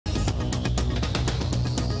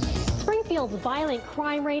Springfield's violent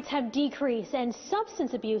crime rates have decreased and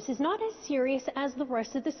substance abuse is not as serious as the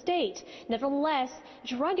rest of the state. Nevertheless,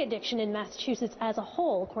 drug addiction in Massachusetts as a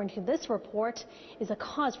whole, according to this report, is a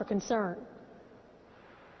cause for concern.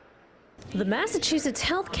 The Massachusetts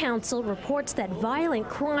Health Council reports that violent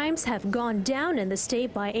crimes have gone down in the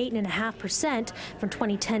state by 8.5% from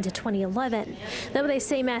 2010 to 2011. Though they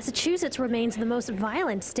say Massachusetts remains the most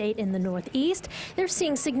violent state in the Northeast, they're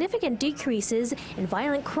seeing significant decreases in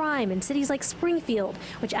violent crime in cities like Springfield,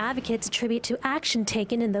 which advocates attribute to action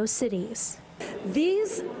taken in those cities.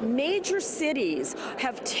 These major cities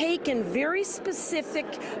have taken very specific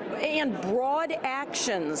and broad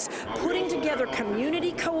actions, putting together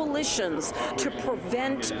community coalitions to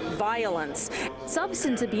prevent violence.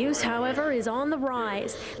 Substance abuse, however, is on the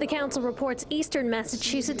rise. The council reports eastern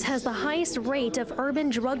Massachusetts has the highest rate of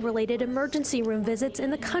urban drug-related emergency room visits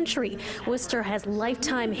in the country. Worcester has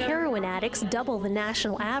lifetime heroin addicts, double the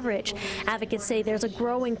national average. Advocates say there's a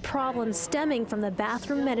growing problem stemming from the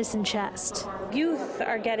bathroom medicine chest. Youth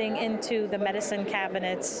are getting into the medicine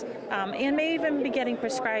cabinets and may even be getting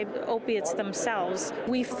prescribed opiates themselves.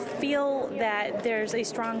 We feel that there's a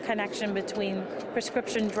strong connection between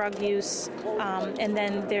prescription drug use and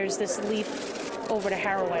then there's this leap over to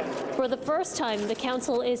heroin. For the first time, the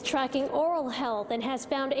council is tracking oral health and has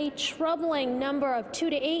found a troubling number of 2- to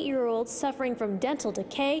 8-year-olds suffering from dental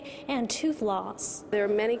decay and tooth loss. There are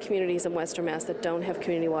many communities in Western Mass that don't have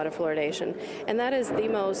community water fluoridation, and that is the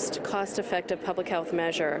most cost-effective public health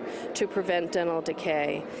measure to prevent dental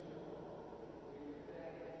decay.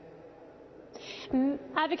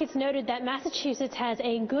 Advocates noted that Massachusetts has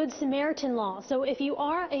a Good Samaritan law, so if you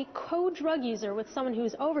are a co-drug user with someone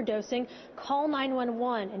who's overdosing, call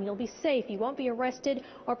 911 and you'll be safe. You won't be arrested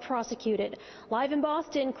or prosecuted. Live in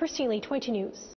Boston, Christine Lee, 22 News.